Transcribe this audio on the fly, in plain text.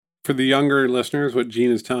For the younger listeners, what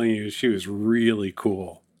Gene is telling you is she was really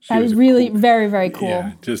cool. That was really very, very cool.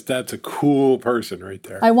 Yeah, that's a cool person right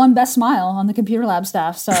there. I won Best Smile on the computer lab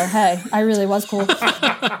staff, so hey, I really was cool.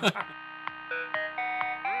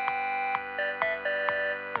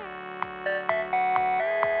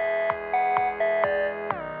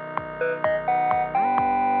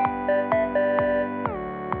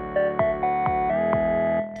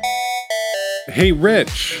 Hey,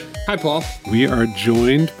 Rich. Hi, Paul. We are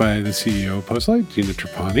joined by the CEO of Postlight, Gina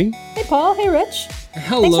Trapani. Hey, Paul. Hey, Rich.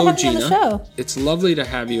 Hello, Thanks for having Gina. me on the show. It's lovely to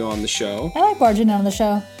have you on the show. I like barging in on the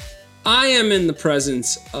show. I am in the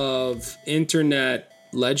presence of internet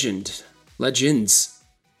legends.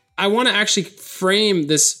 I want to actually frame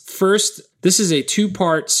this first. This is a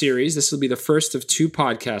two-part series. This will be the first of two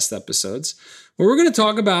podcast episodes where we're going to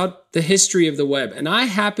talk about the history of the web. And I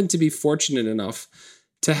happen to be fortunate enough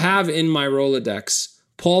to have in my Rolodex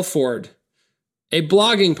Paul Ford, a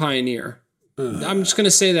blogging pioneer. I'm just going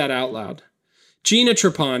to say that out loud. Gina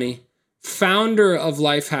Trapani, founder of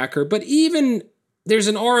Lifehacker, but even there's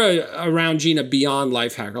an aura around Gina beyond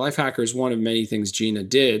Lifehacker. Lifehacker is one of many things Gina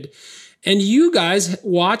did. And you guys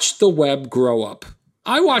watched the web grow up.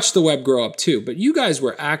 I watched the web grow up too, but you guys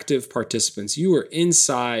were active participants. You were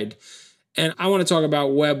inside. And I want to talk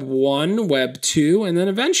about Web 1, Web 2, and then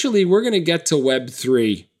eventually we're going to get to Web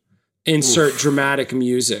 3. Insert dramatic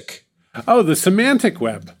music. Oh, the semantic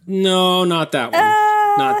web. No, not that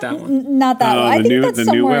one. Not that one. Not that one. I think that's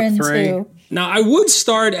somewhere Web 3. into. Now, I would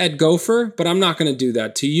start at Gopher, but I'm not going to do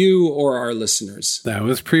that to you or our listeners. That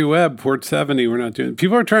was pre-web, Port 70. We're not doing.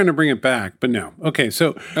 People are trying to bring it back, but no. Okay,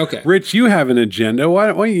 so Rich, you have an agenda. Why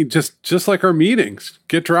don't you just like our meetings,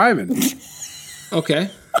 get driving? Okay.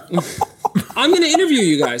 I'm going to interview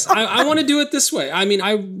you guys. I want to do it this way. I mean,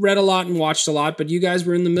 I read a lot and watched a lot, but you guys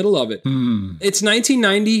were in the middle of it. It's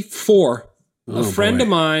 1994. A friend of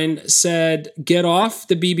mine said, get off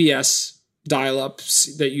the BBS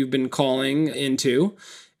dial-ups that you've been calling into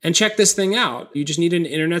and check this thing out. You just need an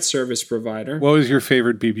internet service provider. What was your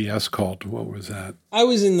favorite BBS called? What was that? I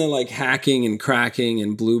was in the hacking and cracking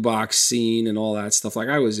and blue box scene and all that stuff.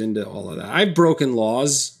 I was into all of that. I've broken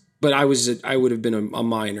laws. But I would have been a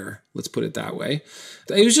minor, let's put it that way.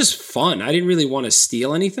 It was just fun. I didn't really want to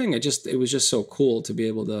steal anything. It was just so cool to be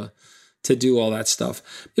able to do all that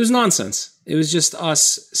stuff. It was nonsense. It was just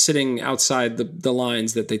us sitting outside the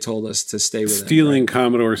lines that they told us to stay within. Stealing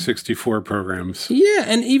Commodore 64 programs. Yeah,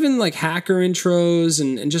 and even hacker intros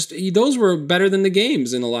and just those were better than the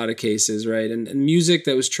games in a lot of cases, right? And music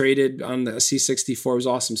that was traded on the C64 was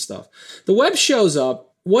awesome stuff. The web shows up.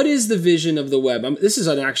 What is the vision of the web? This is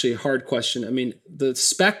actually a hard question. I mean, the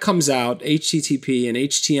spec comes out, HTTP and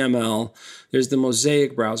HTML. There's the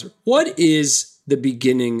Mosaic browser. What is the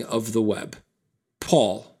beginning of the web?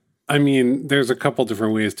 Paul. I mean, there's a couple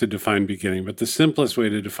different ways to define beginning, but the simplest way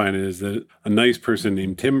to define it is that a nice person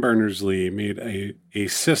named Tim Berners-Lee made a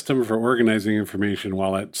system for organizing information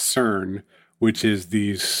while at CERN, which is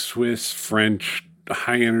the Swiss-French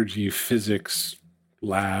high-energy physics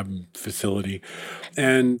lab facility.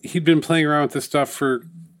 And he'd been playing around with this stuff for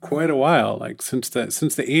quite a while, since the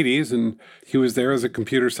 80s. And he was there as a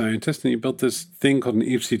computer scientist, and he built this thing called an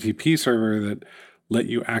HTTP server that let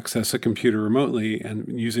you access a computer remotely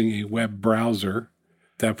and using a web browser.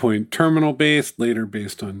 At that point, terminal-based, later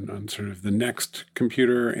based on sort of the next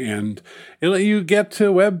computer, and it let you get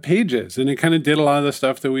to web pages. And it kind of did a lot of the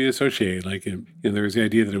stuff that we associate. There was the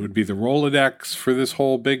idea that it would be the Rolodex for this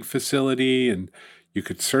whole big facility, and you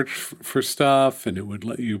could search for stuff, and it would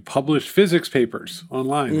let you publish physics papers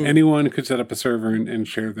online. Anyone could set up a server and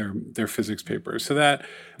share their physics papers. So that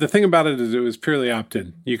the thing about it is it was purely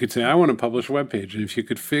opt-in. You could say, I want to publish a web page. And if you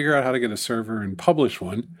could figure out how to get a server and publish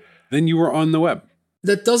one, then you were on the web.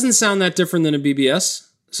 That doesn't sound that different than a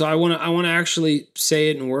BBS. So I want to actually say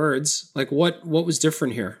it in words. What was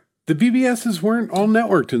different here? The BBSs weren't all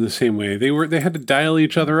networked in the same way. They had to dial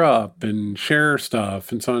each other up and share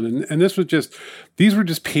stuff and so on. And these were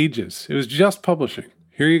just pages. It was just publishing.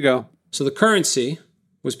 Here you go. So the currency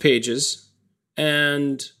was pages,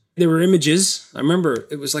 and there were images. I remember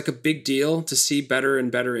it was a big deal to see better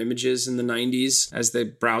and better images in the 90s as the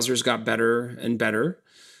browsers got better and better.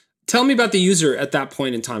 Tell me about the user at that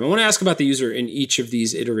point in time. I want to ask about the user in each of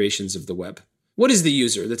these iterations of the web. What is the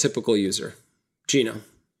user, the typical user? Gina.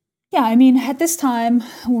 Yeah, I mean, at this time,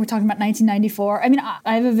 we're talking about 1994. I mean,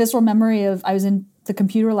 I have a visceral memory of I was in the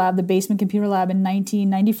computer lab, the basement computer lab in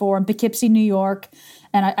 1994 in Poughkeepsie, New York.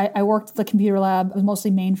 And I worked at the computer lab. It was mostly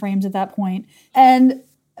mainframes at that point. And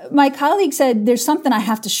my colleague said, there's something I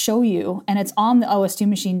have to show you. And it's on the OS2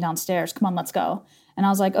 machine downstairs. Come on, let's go. And I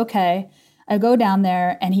was like, okay. I go down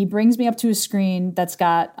there and he brings me up to a screen that's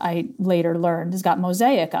got, I later learned, has got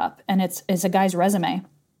Mosaic up, and it's a guy's resume.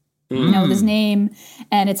 With his name,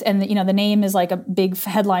 and the name is like a big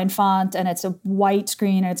headline font, and it's a white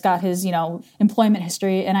screen, and it's got his, employment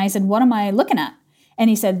history. And I said, "What am I looking at?" And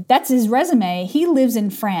he said, "That's his resume. He lives in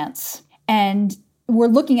France, and we're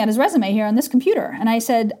looking at his resume here on this computer." And I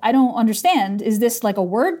said, "I don't understand. Is this like a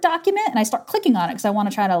Word document?" And I start clicking on it because I want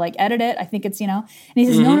to try to like edit it. I think it's, And he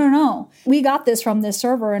says, No. We got this from this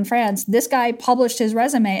server in France. This guy published his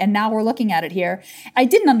resume and now we're looking at it here. I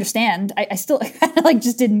didn't understand. I still like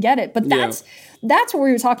just didn't get it. But that's what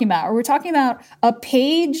we were talking about. We were talking about a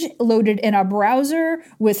page loaded in a browser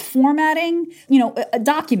with formatting, a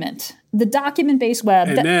document. The document-based web.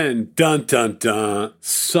 And then, dun, dun, dun,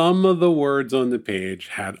 some of the words on the page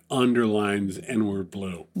had underlines and were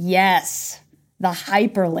blue. Yes. The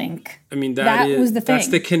hyperlink. I mean, that was the thing. That's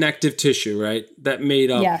the connective tissue, right? That made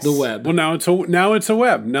up the web. Well, now it's a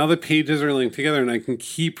web. Now the pages are linked together and I can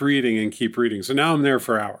keep reading and keep reading. So now I'm there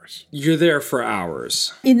for hours. You're there for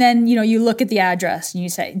hours. And then, you look at the address and you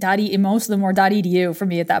say, most of them were .edu for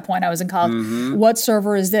me at that point. I was in college. Mm-hmm. What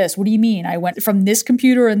server is this? What do you mean? I went from this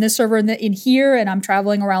computer and this server in here, and I'm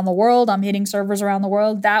traveling around the world. I'm hitting servers around the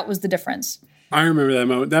world. That was the difference. I remember that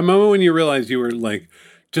moment. That moment when you realized you were like,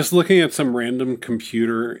 just looking at some random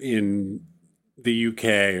computer in the UK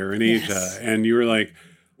or in Asia, and you were like,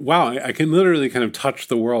 wow, I can literally kind of touch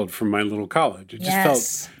the world from my little college. It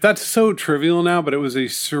just felt, that's so trivial now, but it was a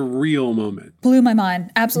surreal moment. Blew my mind.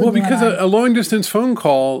 Absolutely. Well, because a long distance phone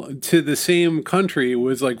call to the same country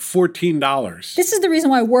was like $14. This is the reason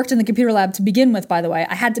why I worked in the computer lab to begin with, by the way.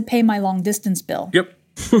 I had to pay my long distance bill. Yep.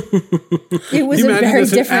 It was a very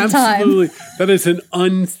different time. That is an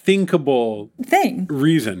unthinkable thing.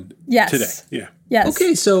 Reason today. Yeah. Yes.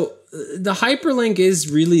 Okay, so the hyperlink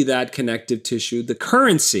is really that connective tissue. The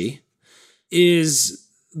currency is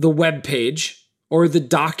the web page or the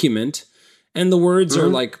document, and the words are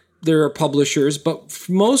like, there are publishers, but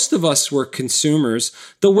most of us were consumers.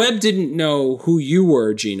 The web didn't know who you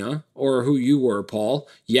were, Gina, or who you were, Paul,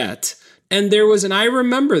 yet. And I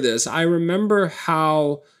remember this. I remember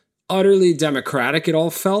how utterly democratic it all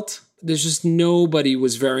felt. There's just nobody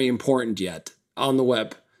was very important yet on the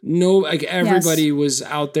web. Everybody was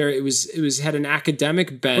out there. It was had an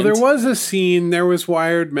academic bent. Well, there was a scene. There was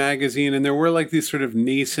Wired magazine, and there were like these sort of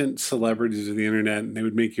nascent celebrities of the internet, and they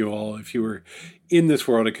would make you all, if you were in this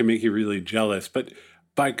world, it can make you really jealous. But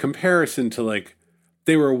by comparison to like,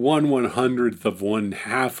 they were 1/100th of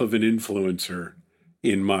 1/2 of an influencer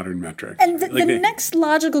in modern metrics. And the next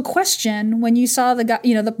logical question when you saw the guy,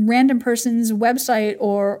 the random person's website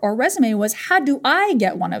or resume was, how do I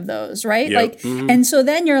get one of those, right? Yep. And so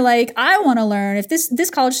then you're like, I want to learn. If this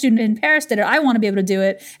college student in Paris did it, I want to be able to do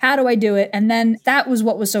it. How do I do it? And then that was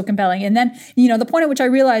what was so compelling. And then, the point at which I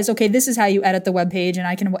realized, okay, this is how you edit the web page, and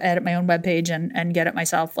I can edit my own web page and get it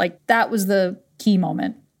myself. Like, that was the key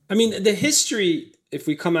moment. I mean, the history, if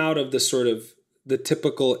we come out of the sort of the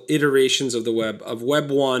typical iterations of the web, of Web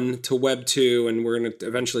 1 to Web 2, and we're going to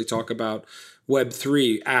eventually talk about Web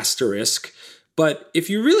 3 asterisk. But if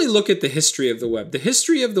you really look at the history of the web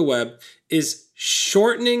is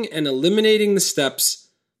shortening and eliminating the steps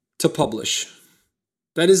to publish.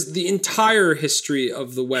 That is the entire history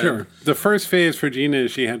of the web. Sure. The first phase for Gina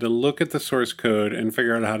is she had to look at the source code and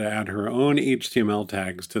figure out how to add her own HTML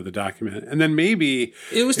tags to the document. And then maybe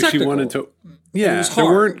it was technical. She wanted to, there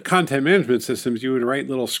weren't content management systems. You would write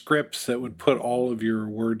little scripts that would put all of your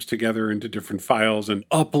words together into different files and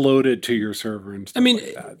upload it to your server and stuff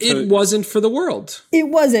like that. It wasn't for the world. It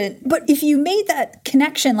wasn't. But if you made that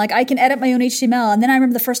connection, like I can edit my own HTML, and then I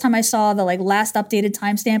remember the first time I saw the last updated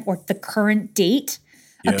timestamp or the current date.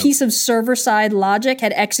 A piece of server-side logic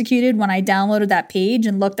had executed when I downloaded that page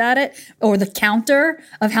and looked at it, or the counter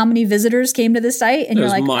of how many visitors came to the site, and you're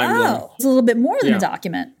like, oh, it's a little bit more than a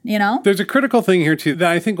document, There's a critical thing here, too,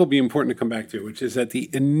 that I think will be important to come back to, which is that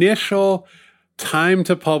the initial time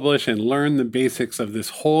to publish and learn the basics of this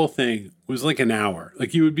whole thing was like an hour.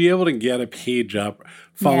 Like, you would be able to get a page up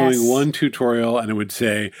following one tutorial, and it would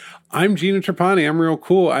say, I'm Gina Trapani. I'm real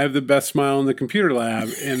cool. I have the best smile in the computer lab.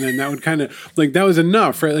 And then that would kind of, that was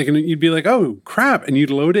enough, right? And you'd be like, oh, crap. And you'd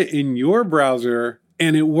load it in your browser,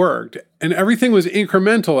 and it worked. And everything was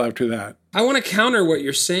incremental after that. I want to counter what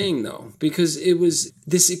you're saying, though, because it was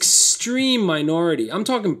this extreme minority. I'm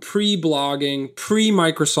talking pre-blogging,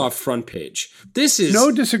 pre-Microsoft front page. This is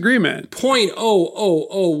no disagreement.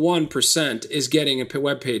 0.0001% is getting a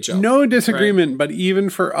web page up. No disagreement, right? But even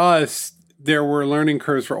for us, there were learning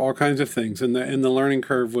curves for all kinds of things. And the learning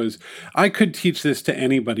curve was, I could teach this to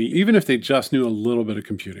anybody, even if they just knew a little bit of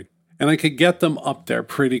computing. and I could get them up there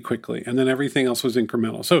pretty quickly. And then everything else was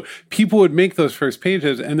incremental. So people would make those first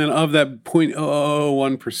pages, and then of that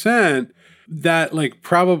 0.001%, that like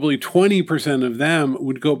probably 20% of them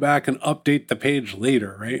would go back and update the page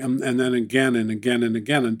later, right? And then again and again and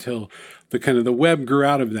again until the kind of the web grew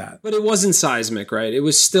out of that. But it wasn't seismic, right? It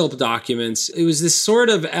was still documents. It was this sort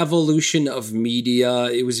of evolution of media.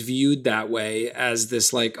 It was viewed that way as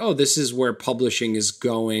this like, oh, this is where publishing is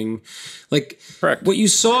going. Like Correct. What you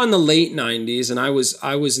saw in the late 90s, and I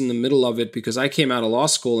was in the middle of it because I came out of law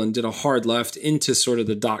school and did a hard left into sort of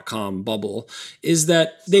the .com bubble, is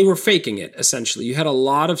that they were faking it, essentially. You had a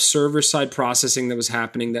lot of server-side processing that was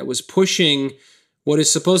happening that was pushing what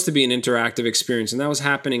is supposed to be an interactive experience. And that was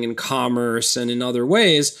happening in commerce and in other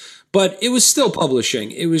ways, but it was still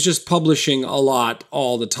publishing. It was just publishing a lot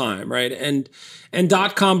all the time, right? And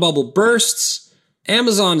 .com bubble bursts.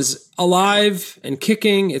 Amazon is alive and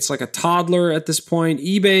kicking. It's like a toddler at this point.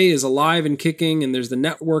 eBay is alive and kicking, and there's the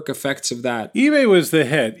network effects of that. eBay was the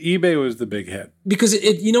hit. eBay was the big hit. Because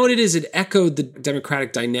it you know what it is? It echoed the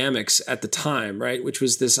democratic dynamics at the time, right? Which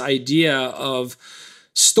was this idea of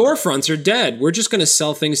storefronts are dead. We're just going to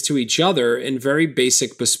sell things to each other in very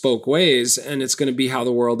basic, bespoke ways, and it's going to be how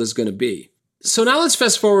the world is going to be. So now let's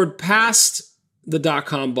fast forward past the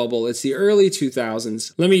 .com bubble. It's the early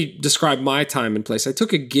 2000s. Let me describe my time and place. I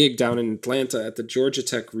took a gig down in Atlanta at the Georgia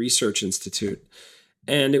Tech Research Institute,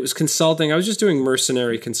 and it was consulting. I was just doing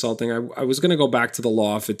mercenary consulting. I was going to go back to the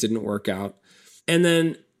law if it didn't work out. And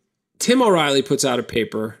then Tim O'Reilly puts out a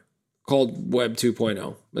paper called Web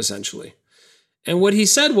 2.0, essentially. And what he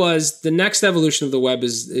said was the next evolution of the web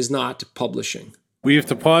is not publishing. We have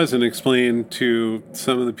to pause and explain to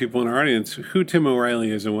some of the people in our audience who Tim O'Reilly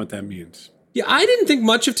is and what that means. Yeah, I didn't think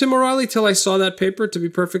much of Tim O'Reilly till I saw that paper, to be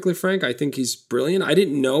perfectly frank. I think he's brilliant. I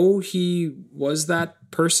didn't know he was that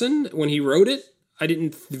person when he wrote it. I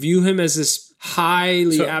didn't view him as this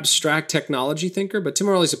highly abstract technology thinker, but Tim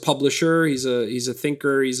O'Reilly's a publisher. He's a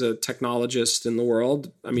thinker. He's a technologist in the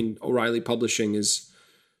world. I mean, O'Reilly Publishing is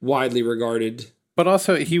widely regarded. But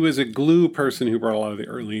also, he was a glue person who brought a lot of the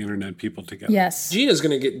early internet people together. Yes. Gina's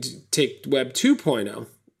going to take Web 2.0.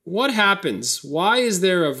 What happens? Why is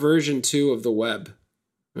there a version 2 of the web?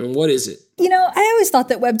 And what is it? You know, I always thought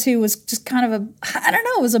that Web 2 was just kind of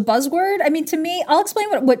it was a buzzword. I mean, to me, I'll explain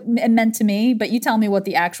what it meant to me, but you tell me what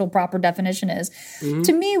the actual proper definition is. Mm-hmm.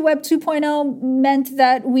 To me, Web 2.0 meant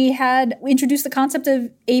that we had introduced the concept of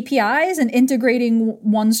APIs and integrating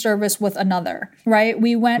one service with another, right?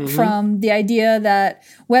 We went from the idea that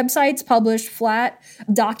websites published flat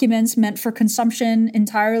documents meant for consumption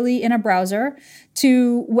entirely in a browser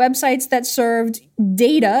to websites that served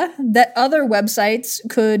data that other websites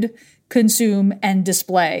could consume and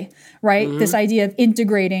display, right? This idea of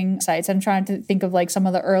integrating sites. I'm trying to think of like some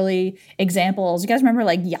of the early examples. You guys remember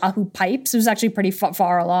like Yahoo Pipes? It was actually pretty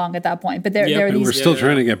far along at that point. But there are these. We're still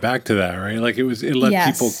trying to get back to that, right? Like it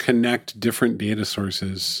let people connect different data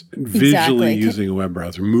sources visually using a web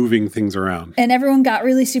browser, moving things around. And everyone got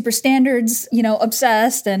really super standards,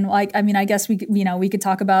 obsessed. And like, I mean, I guess we could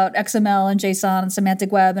talk about XML and JSON and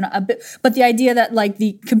semantic web and a bit, but the idea that like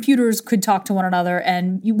the computers could talk to one another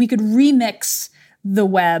and we could remix the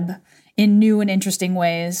web in new and interesting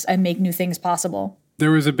ways and make new things possible. There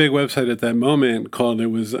was a big website at that moment called it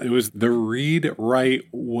was the read write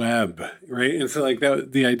web, right? And so like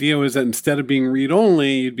that, the idea was that instead of being read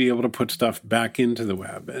only, you'd be able to put stuff back into the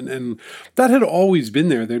web, and that had always been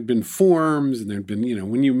there. There'd been forms, and there'd been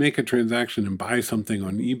when you make a transaction and buy something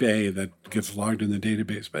on eBay that gets logged in the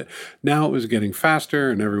database. But now it was getting faster,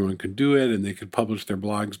 and everyone could do it, and they could publish their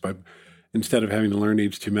blogs by. Instead of having to learn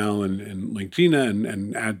HTML and like Gina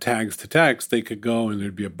and add tags to text, they could go and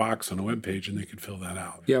there'd be a box on a web page and they could fill that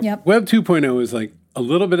out. Yep. Web 2.0 is like a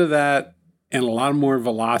little bit of that and a lot more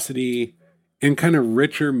velocity and kind of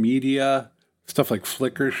richer media, stuff like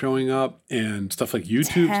Flickr showing up and stuff like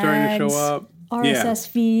YouTube starting to show up. RSS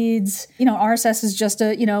feeds. RSS is just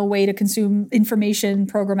a, way to consume information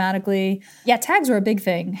programmatically. Yeah, tags were a big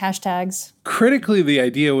thing, hashtags. Critically, the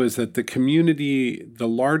idea was that the community, the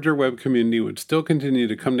larger web community, would still continue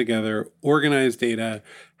to come together, organize data,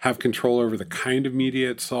 have control over the kind of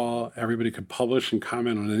media it saw. Everybody could publish and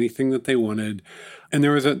comment on anything that they wanted. And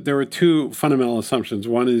there were two fundamental assumptions.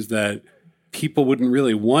 One is that people wouldn't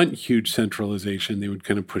really want huge centralization. They would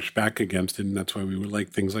kind of push back against it, and that's why we would like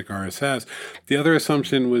things like RSS. The other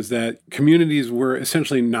assumption was that communities were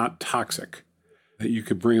essentially not toxic, that you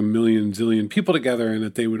could bring a million, zillion people together and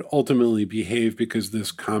that they would ultimately behave because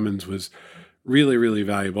this commons was really, really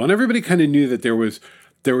valuable. And everybody kind of knew that there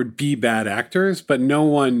would be bad actors, but no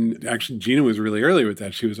one, actually Gina was really early with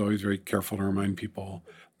that. She was always very careful to remind people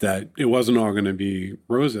that it wasn't all going to be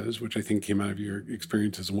roses, which I think came out of your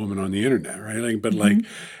experience as a woman on the internet, right? Like, but like,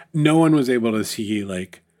 no one was able to see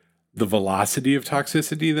like the velocity of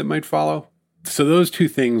toxicity that might follow. So those two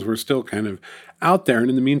things were still kind of out there. And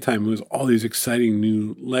in the meantime, it was all these exciting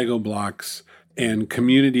new Lego blocks and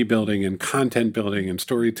community building and content building and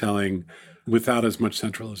storytelling without as much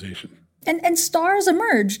centralization. And stars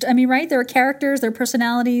emerged. I mean, right? There were characters, there were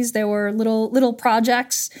personalities, there were little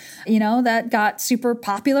projects, that got super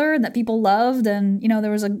popular and that people loved. And,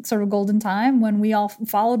 there was a sort of golden time when we all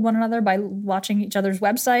followed one another by watching each other's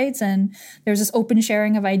websites, and there was this open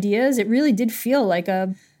sharing of ideas. It really did feel like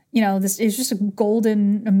this is just a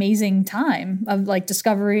golden, amazing time of like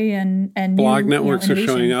discovery and blog networks are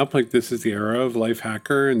innovation. showing up. Like this is the era of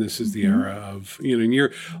Lifehacker, and this is the era of and your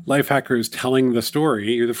Lifehacker is telling the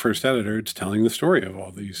story. You're the first editor. It's telling the story of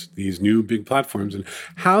all these new big platforms and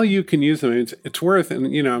how you can use them. It's worth, and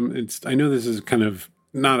I know this is kind of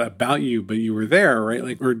not about you, but you were there,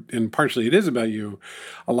 right? And partially it is about you.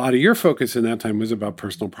 A lot of your focus in that time was about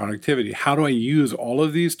personal productivity. How do I use all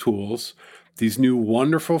of these tools, these new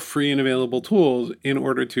wonderful free and available tools, in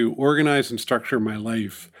order to organize and structure my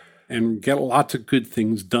life and get lots of good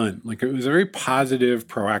things done? Like, it was a very positive,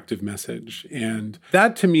 proactive message. And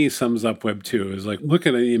that to me sums up Web 2 is like, look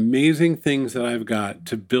at the amazing things that I've got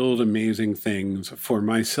to build amazing things for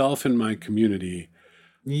myself and my community.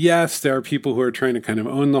 Yes, there are people who are trying to kind of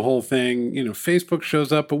own the whole thing. Facebook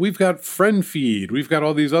shows up, but we've got friend feed. We've got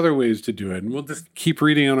all these other ways to do it. And we'll just keep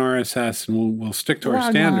reading on RSS and we'll stick to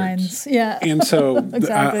our standards. Yeah. And so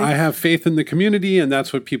exactly. I have faith in the community, and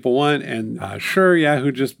that's what people want. And sure,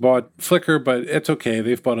 Yahoo just bought Flickr, but it's okay.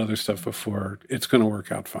 They've bought other stuff before. It's going to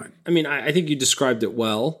work out fine. I mean, I think you described it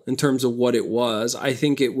well in terms of what it was. I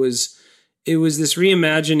think it was this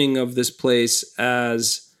reimagining of this place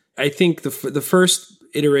as, I think the first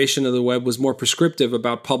iteration of the web was more prescriptive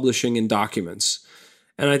about publishing in documents.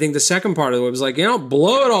 And I think the second part of the web was like,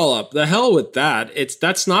 blow it all up. The hell with that.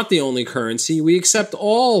 That's not the only currency. We accept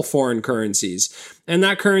all foreign currencies. And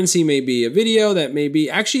that currency may be a video, it may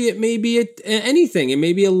be anything. It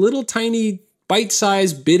may be a little tiny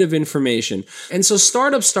bite-sized bit of information. And so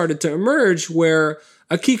startups started to emerge where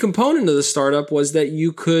a key component of the startup was that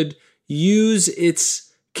you could use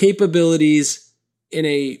its capabilities in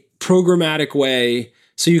a programmatic way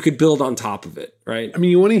so you could build on top of it, right? I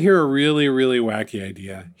mean, you want to hear a really, really wacky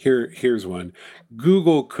idea? Here's one.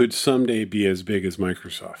 Google could someday be as big as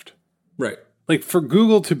Microsoft. Right. Like, for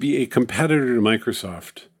Google to be a competitor to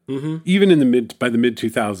Microsoft, even by the mid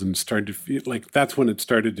 2000s, started to feel like that's when it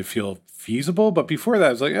started to feel feasible. But before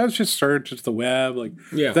that, it's like, it's just search, it's the web.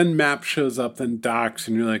 Then Map shows up, then Docs,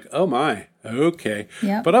 and you're like, oh my, okay.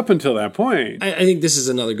 Yep. But up until that point, I think this is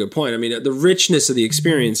another good point. I mean, the richness of the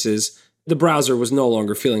experiences. The browser was no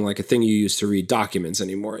longer feeling like a thing you used to read documents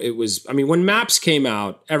anymore. It was, when Maps came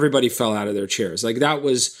out, everybody fell out of their chairs. Like, that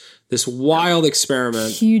was this wild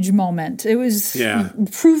experiment. Huge moment. It was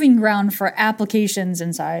proving ground for applications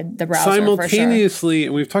inside the browser. Simultaneously,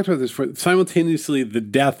 and we've talked about this simultaneously, the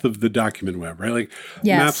death of the document web, right? Like,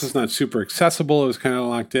 Maps was not super accessible. It was kind of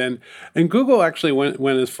locked in. And Google actually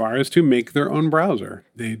went as far as to make their own browser.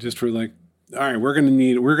 They just were like, all right, we're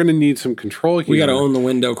gonna need some control here. We got to own the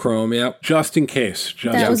window, Chrome. Yep. Just in case.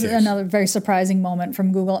 That was another very surprising moment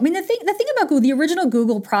from Google. I mean, the thing about Google, the original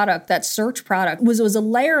Google product, that search product, was a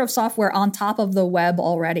layer of software on top of the web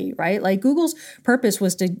already, right? Like, Google's purpose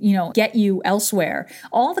was to get you elsewhere.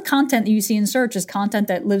 All the content that you see in search is content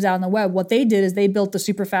that lives out on the web. What they did is they built the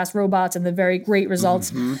super fast robots and the very great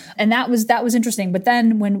results, and that was interesting. But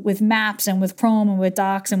then with Maps and with Chrome and with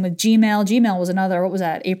Docs and with Gmail was another. What was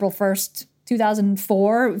that? April 1st.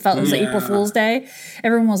 2004, it was April Fool's Day.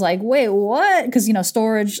 Everyone was like, wait, what? Because,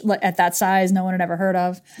 storage at that size, no one had ever heard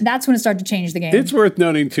of. That's when it started to change the game. It's worth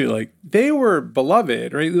noting, too, like, they were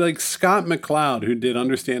beloved, right? Like, Scott McCloud, who did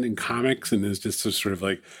Understanding Comics and is just sort of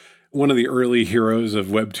like one of the early heroes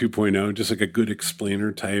of Web 2.0, just like a good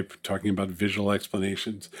explainer type, talking about visual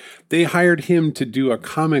explanations. They hired him to do a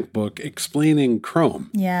comic book explaining Chrome.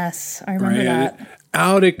 Yes, I remember that. And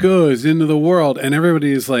out it goes into the world, and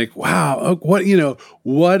everybody's like, wow, what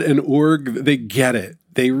an org. They get it.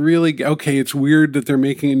 They really, it's weird that they're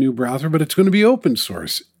making a new browser, but it's going to be open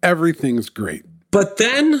source. Everything's great. But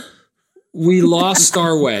then we lost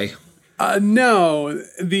our way. No,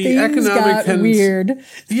 the Things economic got weird.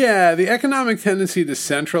 Yeah, the economic tendency to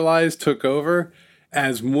centralize took over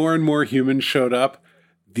as more and more humans showed up.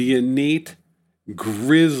 The innate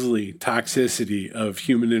grisly toxicity of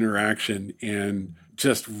human interaction and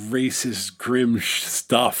just racist, grim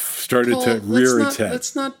stuff started Paul, to rear its head.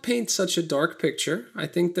 Let's not paint such a dark picture. I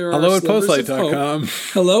think there are Hello at slivers of hope. postlight.com.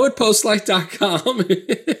 Hello at postlight.com.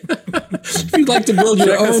 If you'd like to build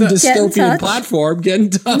your own dystopian platform, get in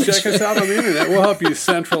touch. Check us out on the internet. We'll help you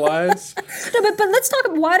centralize. No, but let's talk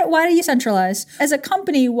about why do you centralize? As a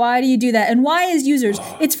company, why do you do that? And why as users?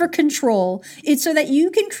 It's for control. It's so that you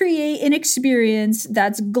can create an experience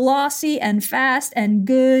that's glossy and fast and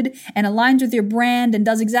good and aligns with your brand and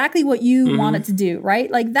does exactly what you want it to do, right?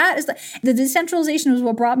 Like that is the decentralization was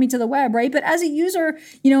what brought me to the web, right? But as a user,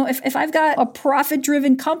 if I've got a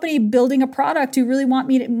profit-driven company building a product who really want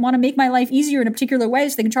to make my life easier in a particular way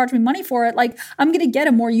so they can charge me money for it, like I'm going to get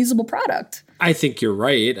a more usable product. I think you're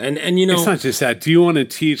right. And it's not just that. Do you want to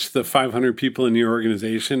teach the 500 people in your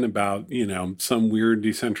organization about, some weird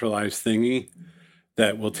decentralized thingy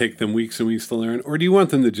that will take them weeks and weeks to learn? Or do you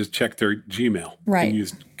want them to just check their Gmail and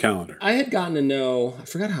use Calendar? I had gotten to know, I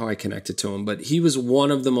forgot how I connected to him, but he was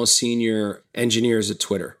one of the most senior engineers at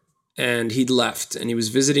Twitter. And he'd left and he was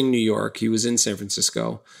visiting New York. He was in San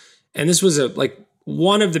Francisco. And this was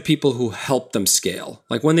one of the people who helped them scale.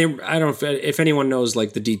 Like when I don't know if anyone knows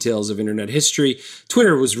like the details of internet history,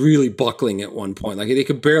 Twitter was really buckling at one point. Like they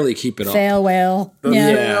could barely keep it up. Fail whale. The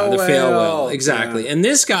fail whale. Exactly. Yeah. And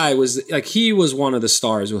this guy was he was one of the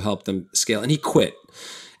stars who helped them scale, and he quit.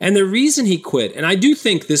 And the reason he quit, and I do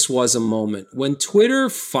think this was a moment when Twitter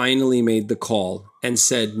finally made the call and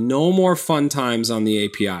said, no more fun times on the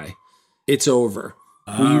API. It's over.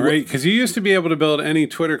 Right, because you used to be able to build any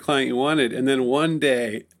Twitter client you wanted, and then one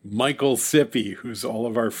day, Michael Sippy, who's all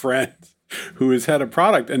of our friends, who has had a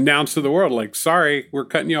product, announced to the world, like, sorry, we're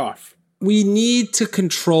cutting you off. We need to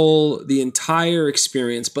control the entire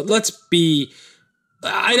experience, but let's be...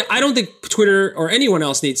 I don't think Twitter or anyone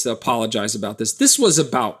else needs to apologize about this. This was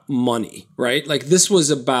about money, right? Like this was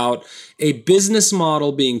about a business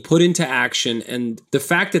model being put into action, and the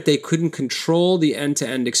fact that they couldn't control the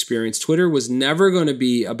end-to-end experience. Twitter was never going to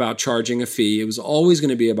be about charging a fee. It was always going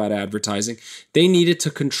to be about advertising. They needed to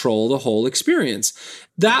control the whole experience.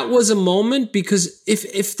 That was a moment because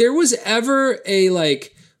if there was ever a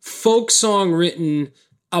folk song written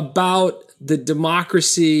about the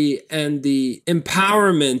democracy and the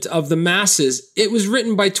empowerment of the masses, it was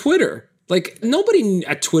written by Twitter. Like nobody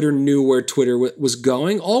at Twitter knew where Twitter was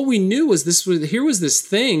going. All we knew was here was this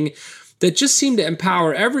thing that just seemed to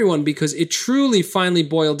empower everyone because it truly finally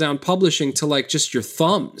boiled down publishing to just your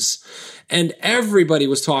thumbs. And everybody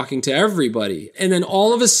was talking to everybody. And then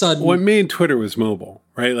all of a sudden... What made Twitter was mobile,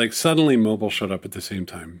 right? Like suddenly mobile showed up at the same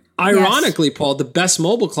time. Ironically, yes. Paul, the best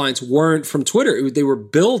mobile clients weren't from Twitter. They were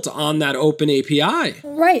built on that open API.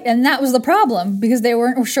 Right. And that was the problem because they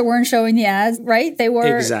weren't showing the ads, right? They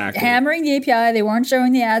were hammering the API. They weren't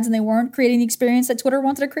showing the ads and they weren't creating the experience that Twitter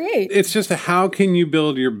wanted to create. It's just how can you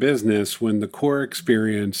build your business when the core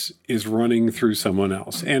experience is running through someone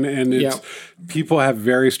else? And it's people have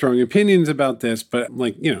very strong opinions about this, but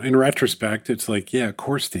in retrospect, it's of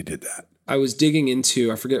course they did that. I was digging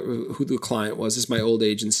into, I forget who the client was. This is my old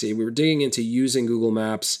agency. We were digging into using Google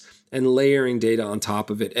Maps and layering data on top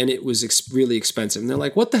of it. And it was really expensive. And they're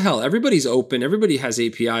like, what the hell? Everybody's open. Everybody has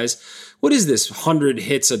APIs. What is this 100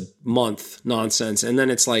 hits a month nonsense? And then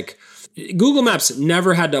it's like, Google Maps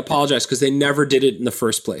never had to apologize because they never did it in the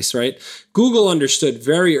first place, right? Google understood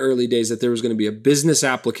very early days that there was going to be a business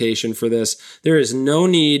application for this. There is no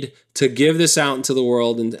need to give this out into the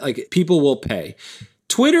world and people will pay.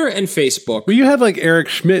 Twitter and Facebook. Well, you had Eric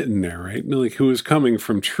Schmidt in there, right? Who was coming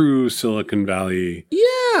from true Silicon Valley.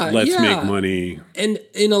 Let's make money. And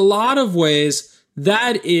in a lot of ways,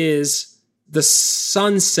 that is the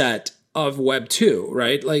sunset of Web 2,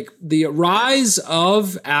 right? The rise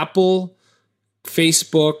of Apple,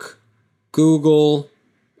 Facebook, Google,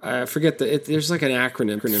 I forget there's an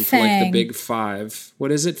acronym for the big five.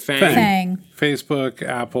 What is it? FANG. Facebook,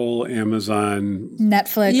 Apple, Amazon,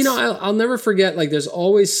 Netflix. I'll never forget, there's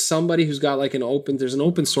always somebody who's got there's an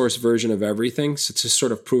open source version of everything. So to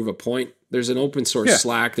sort of prove a point, there's an open source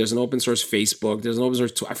Slack, there's an open source Facebook, there's an open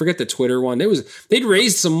source, I forget the Twitter one. They'd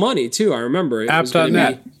raised some money too. I remember.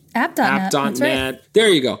 App.net. App.net. Right. There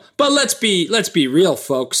you go. But let's be real,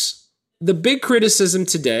 folks. The big criticism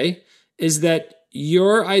today is that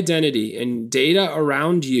your identity and data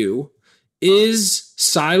around you is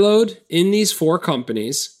siloed in these 4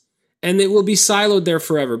 companies, and it will be siloed there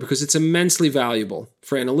forever because it's immensely valuable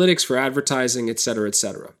for analytics, for advertising, et cetera, et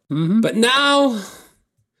cetera. Mm-hmm. But now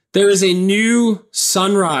there is a new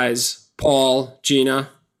sunrise, Paul, Gina.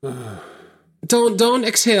 Don't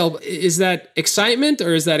exhale. Is that excitement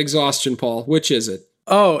or is that exhaustion, Paul? Which is it?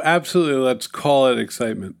 Oh, absolutely. Let's call it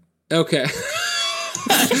excitement. Okay.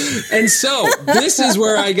 And so this is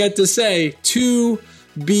where I get to say to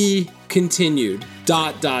be continued, ...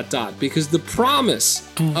 Because the promise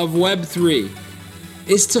of Web3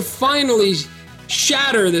 is to finally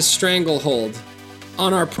shatter this stranglehold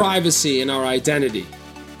on our privacy and our identity.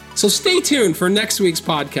 So stay tuned for next week's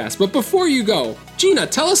podcast. But before you go, Gina,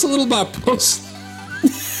 tell us a little about Postlight.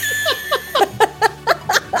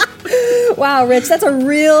 Wow, Rich, that's a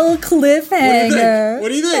real cliffhanger. What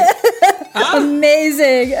do you think? Huh?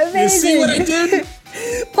 Amazing. You see what I did?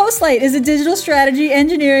 Postlight is a digital strategy,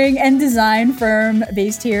 engineering, and design firm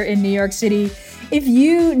based here in New York City. If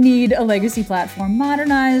you need a legacy platform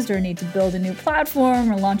modernized or need to build a new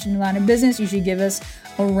platform or launch a new line of business, you should give us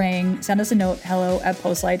a ring. Send us a note,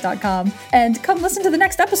 hello@postlight.com, and come listen to the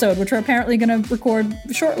next episode, which we're apparently going to record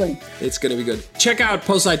shortly. It's going to be good. Check out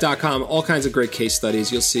postlight.com. All kinds of great case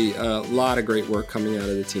studies. You'll see a lot of great work coming out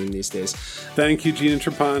of the team these days. Thank you, Gina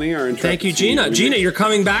Trapani. Thank you, Gina. Gina, you're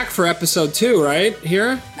coming back for episode 2, right?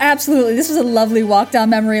 Here? Absolutely. This was a lovely walk down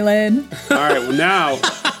memory lane. All right. Well, now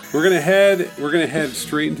we're gonna head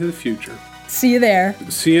straight into the future. See you there.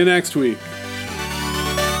 See you next week.